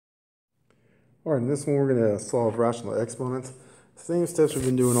All right, in this one we're going to solve rational exponents. Same steps we've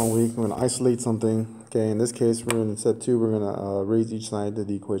been doing all week. We're going to isolate something. Okay, in this case, we're in step 2. We're going to raise each side of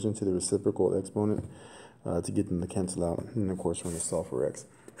the equation to the reciprocal exponent to get them to cancel out. And of course, we're going to solve for x.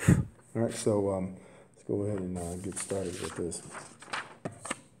 All right, so let's go ahead and get started with this.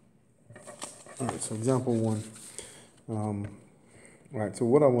 All right, so example 1. All right, so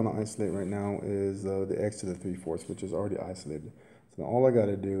what I want to isolate right now is the x to the 3/4, which is already isolated. So now all I got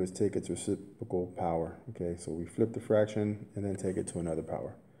to do is take its reciprocal power. Okay, so we flip the fraction and then take it to another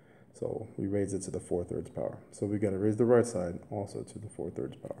power. So we raise it to the 4/3 power. So we got to raise the right side also to the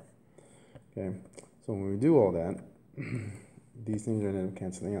 4/3 power. Okay, so when we do all that, these things are going to end up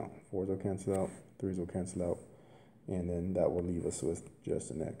canceling out. 4s will cancel out, 3s will cancel out, and then that will leave us with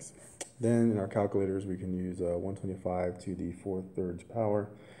just an x. Then in our calculators, we can use 125 to the 4/3 power,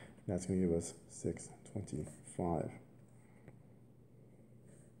 and that's going to give us 625.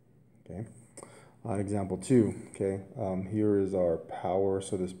 Okay. Example 2. Okay. Here is our power,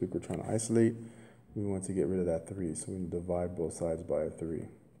 so to speak. We're trying to isolate. We want to get rid of that 3, so we can divide both sides by a 3.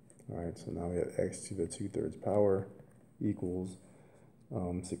 All right. So now we have x to the 2/3 power equals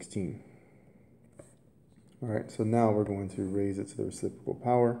 16. All right. So now we're going to raise it to the reciprocal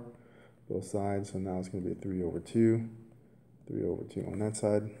power, both sides. So now it's going to be a 3/2. 3/2 on that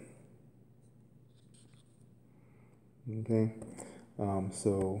side. Okay.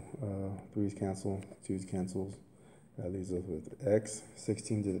 So 3's cancel, 2's cancels. That leaves us with x.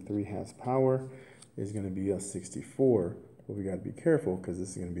 16 to the 3/2 power is going to be a 64. But we got to be careful because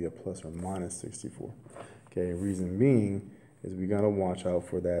this is going to be a plus or minus 64. Okay, reason being is we got to watch out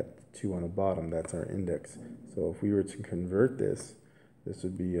for that 2 on the bottom. That's our index. So if we were to convert this, this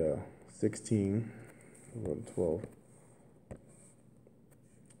would be 16 over 12.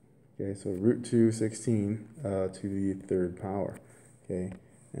 Okay, so root 2, 16 to the 3rd power. Okay,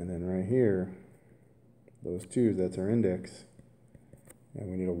 and then right here, those 2's, that's our index, and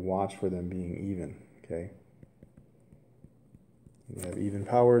we need to watch for them being even. Okay, when we have even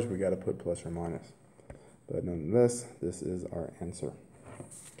powers, we got to put plus or minus, but nonetheless, this is our answer.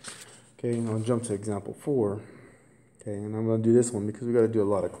 Okay, now I'll jump to example 4. Okay, and I'm going to do this one because we got to do a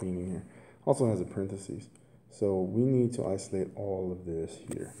lot of cleaning here. Also has a parentheses, so we need to isolate all of this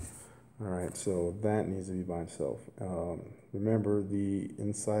here. All right, so that needs to be by itself. Remember, the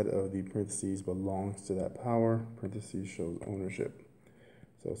inside of the parentheses belongs to that power. Parentheses shows ownership.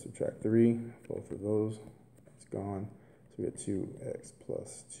 So subtract 3, both of those, it's gone. So we get 2x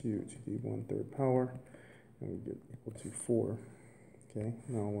plus 2 to the 1/3 power, and we get equal to 4. Okay,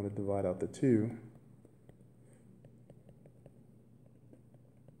 now I want to divide out the 2.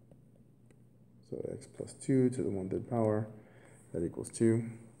 So x plus 2 to the 1/3 power, that equals 2.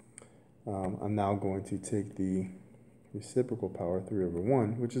 I'm now going to take the reciprocal power,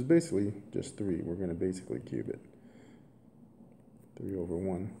 3/1, which is basically just 3. We're going to basically cube it.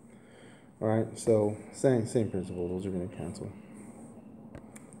 3/1. All right, so same principle. Those are going to cancel.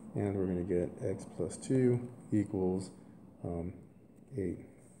 And we're going to get x plus 2 equals 8.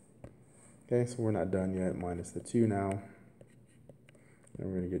 Okay, so we're not done yet. Minus the 2 now. And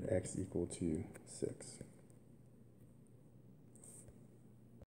we're going to get x equal to 6.